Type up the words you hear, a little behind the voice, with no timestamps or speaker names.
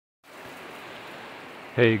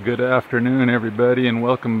Hey, good afternoon everybody, and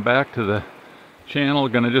welcome back to the channel.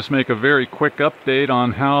 Gonna just make a very quick update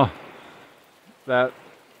on how that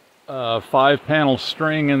 5-panel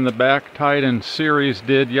string in the back Titan series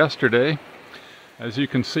did yesterday. As you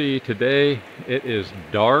can see, today it is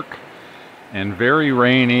dark and very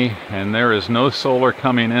rainy, and there is no solar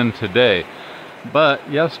coming in today.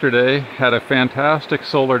 But yesterday had a fantastic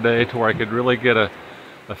solar day to where I could really get a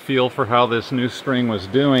feel for how this new string was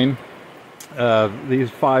doing. These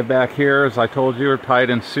 5 back here, as I told you, are tied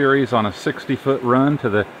in series on a 60-foot run to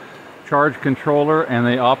the charge controller, and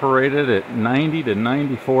they operated at 90 to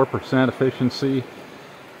 94% efficiency,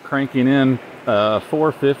 cranking in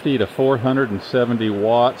 450 to 470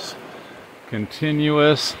 watts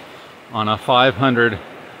continuous on a 500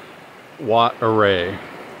 watt array.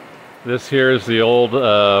 This here is the old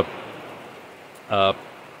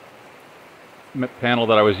panel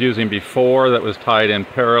that I was using before that was tied in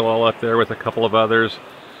parallel up there with a couple of others.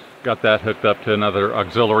 Got that hooked up to another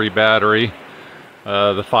auxiliary battery.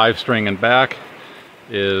 The 5-string in back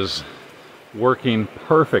is working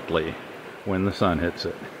perfectly when the sun hits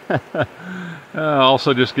it.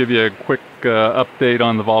 Also just give you a quick update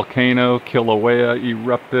on the volcano. Kilauea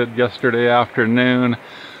erupted yesterday afternoon,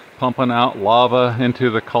 pumping out lava into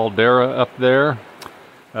the caldera up there,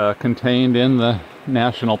 contained in the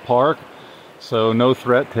national park. So no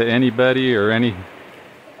threat to anybody or any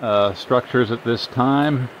structures at this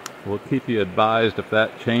time. We'll keep you advised if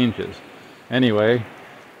that changes. Anyway,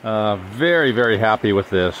 very, very happy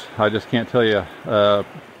with this. I just can't tell you,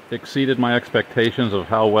 exceeded my expectations of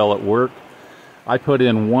how well it worked. I put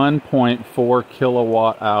in 1.4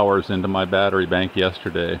 kilowatt hours into my battery bank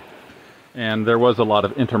yesterday, and there was a lot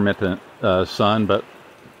of intermittent sun, but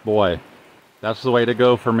boy, that's the way to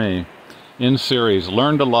go for me. In series,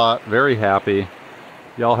 learned a lot, very happy.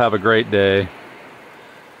 Y'all have a great day.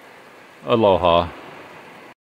 Aloha.